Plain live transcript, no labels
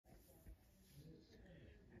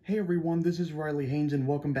Hey everyone, this is Riley Haynes and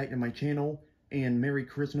welcome back to my channel, and Merry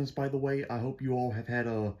Christmas, by the way. I hope you all have had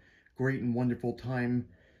a great and wonderful time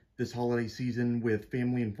this holiday season with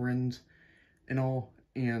family and friends and all,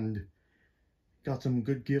 and got some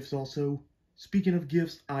good gifts also. Speaking of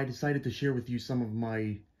gifts, I decided to share with you some of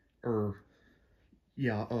my,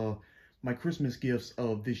 my Christmas gifts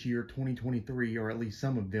of this year, 2023, or at least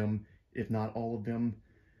some of them, if not all of them.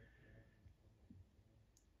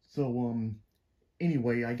 So,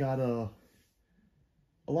 anyway, I got a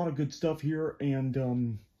lot of good stuff here,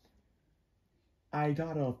 and I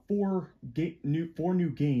got four new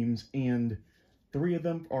games, and 3 of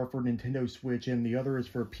them are for Nintendo Switch, and the other is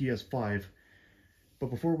for PS5.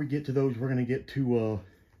 But before we get to those, we're gonna get to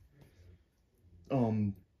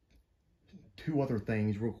 2 other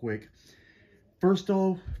things real quick. First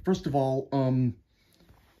of all,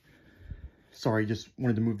 sorry, just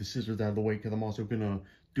wanted to move the scissors out of the way because I'm also gonna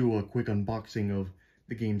do a quick unboxing of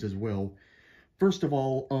the games as well. First of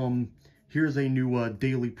all, here's a new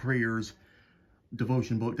Daily Prayers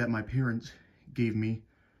devotion book that my parents gave me.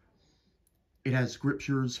 It has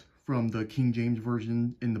scriptures from the King James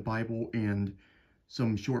Version in the Bible and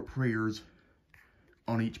some short prayers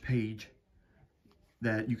on each page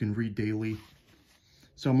that you can read daily.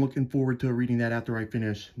 So I'm looking forward to reading that after I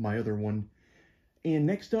finish my other one. And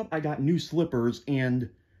next up, I got new slippers, and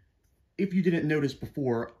if you didn't notice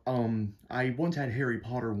before, I once had Harry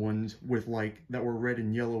Potter ones with that were red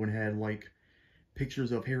and yellow and had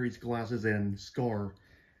pictures of Harry's glasses and Scar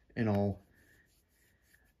and all.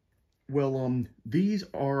 Well, these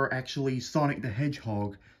are actually Sonic the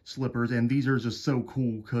Hedgehog slippers, and these are just so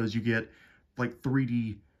cool because you get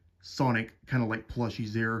 3D Sonic kind of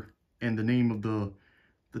plushies there, and the name of the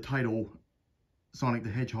title, Sonic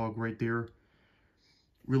the Hedgehog, right there.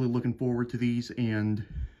 Really looking forward to these, and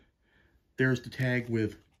there's the tag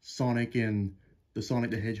with Sonic and the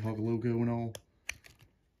Sonic the Hedgehog logo and all.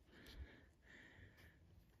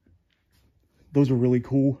 Those are really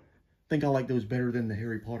cool. I think I like those better than the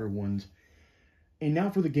Harry Potter ones. And now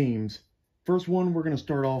for the games. First one, we're going to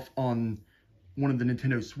start off on one of the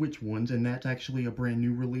Nintendo Switch ones, and that's actually a brand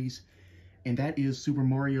new release. And that is Super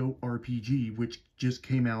Mario RPG, which just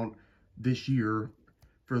came out this year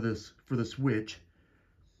for the Switch.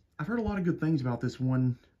 I've heard a lot of good things about this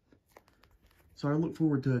one, so I look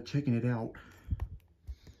forward to checking it out.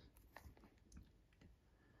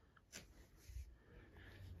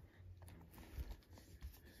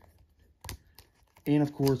 And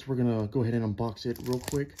of course, we're gonna go ahead and unbox it real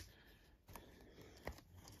quick.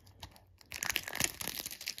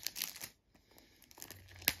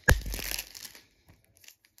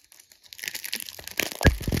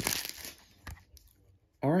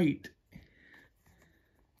 All right.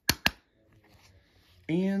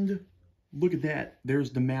 And look at that.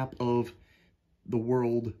 There's the map of the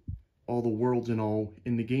world, all the worlds and all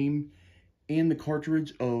in the game, and the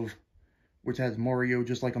cartridge which has Mario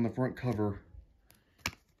just like on the front cover.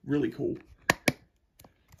 Really cool.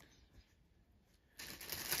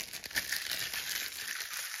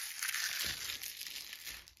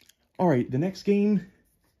 Alright, the next game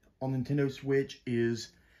on Nintendo Switch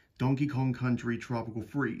is Donkey Kong Country Tropical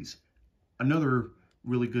Freeze. Another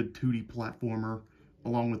really good 2D platformer,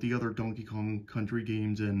 along with the other Donkey Kong Country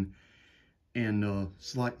games and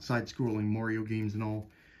side-scrolling Mario games and all.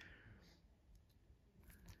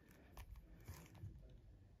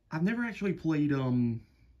 I've never actually played,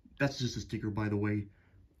 that's just a sticker, by the way.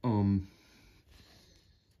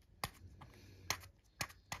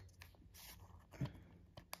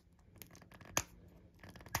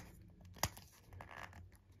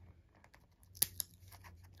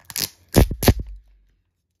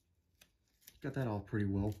 Got that off pretty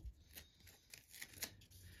well.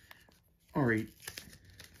 Alright.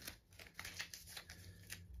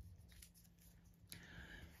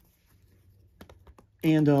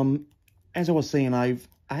 And, as I was saying, I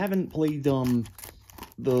haven't played, the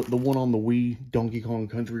one on the Wii, Donkey Kong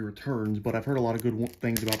Country Returns, but I've heard a lot of good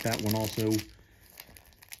things about that one also.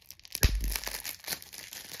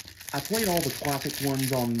 I played all the classic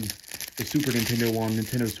ones on the Super Nintendo on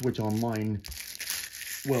Nintendo Switch Online.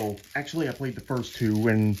 Well, actually, I played the first 2,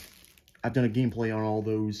 and I've done a gameplay on all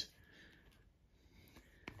those.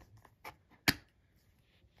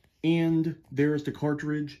 And there's the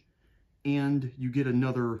cartridge, and you get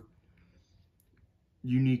another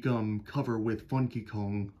unique cover with Funky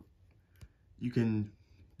Kong. You can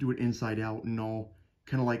do it inside out and all,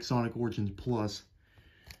 kind of like Sonic Origins Plus.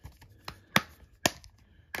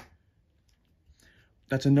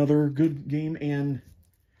 That's another good game. And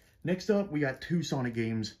next up, we got 2 Sonic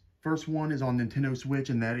games. First one is on Nintendo Switch,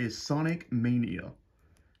 and that is Sonic Mania.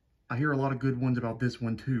 I hear a lot of good ones about this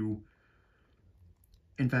one too.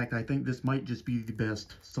 In fact, I think this might just be the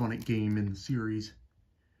best Sonic game in the series.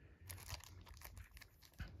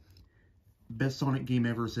 Best Sonic game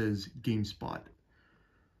ever, says GameSpot.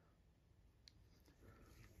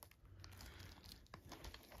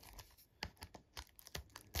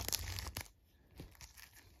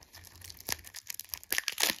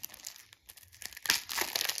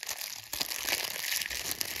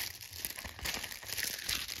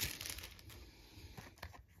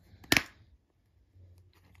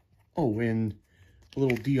 Oh, and a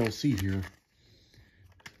little DLC here.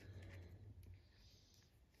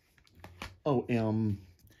 Oh,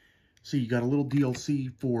 so you got a little DLC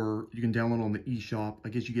you can download on the eShop. I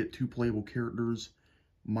guess you get 2 playable characters,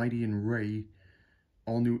 Mighty and Ray,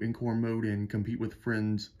 all new Encore mode, and compete with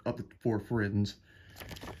friends, up to 4 friends.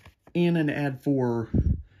 And an ad for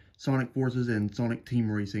Sonic Forces and Sonic Team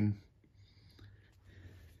Racing.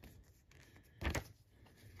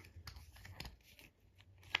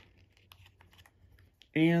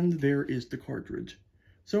 And there is the cartridge.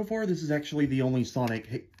 So far, this is actually the only Sonic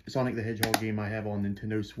the Hedgehog game I have on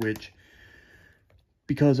Nintendo Switch.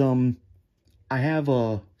 Because, I have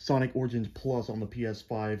a Sonic Origins Plus on the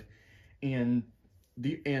PS5. And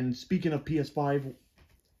speaking of PS5,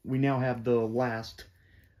 we now have the last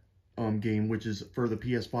game, which is for the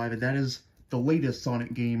PS5. And that is the latest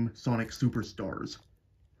Sonic game, Sonic Superstars.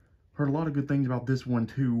 Heard a lot of good things about this one,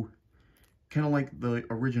 too. Kind of like the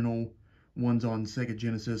original ones on Sega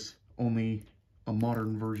Genesis, only a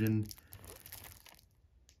modern version.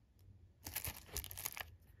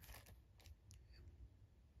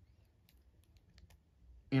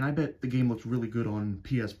 And I bet the game looks really good on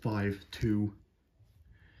PS5 too.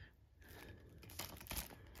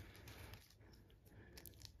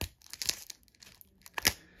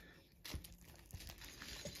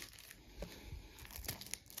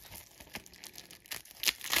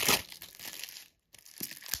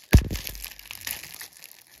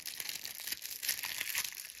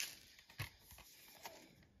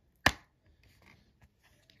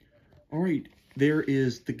 Alright, there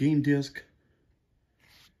is the game disc.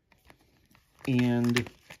 And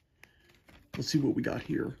let's see what we got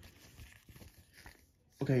here.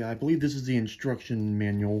 Okay, I believe this is the instruction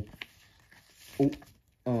manual.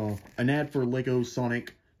 Oh, an ad for Lego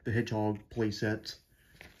Sonic the Hedgehog playsets.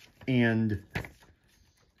 And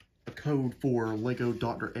a code for Lego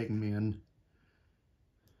Dr. Eggman.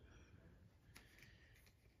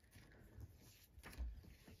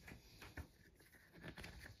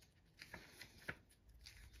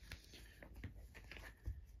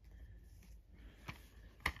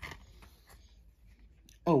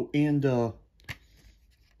 Oh, and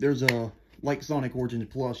there's like Sonic Origins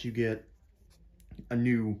Plus, you get a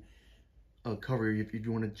new cover if you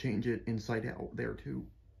want to change it inside out there too.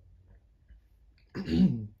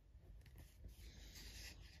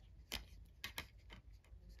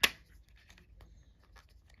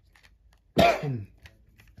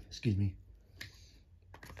 Excuse me.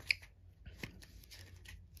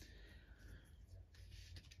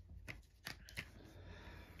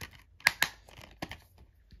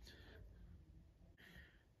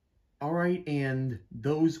 Alright, and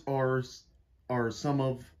those are some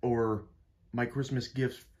of my Christmas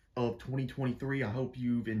gifts of 2023. I hope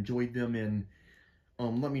you've enjoyed them, and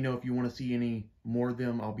let me know if you want to see any more of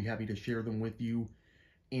them. I'll be happy to share them with you.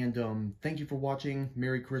 And thank you for watching.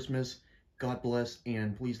 Merry Christmas. God bless,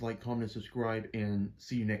 and please like, comment, and subscribe, and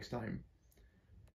see you next time.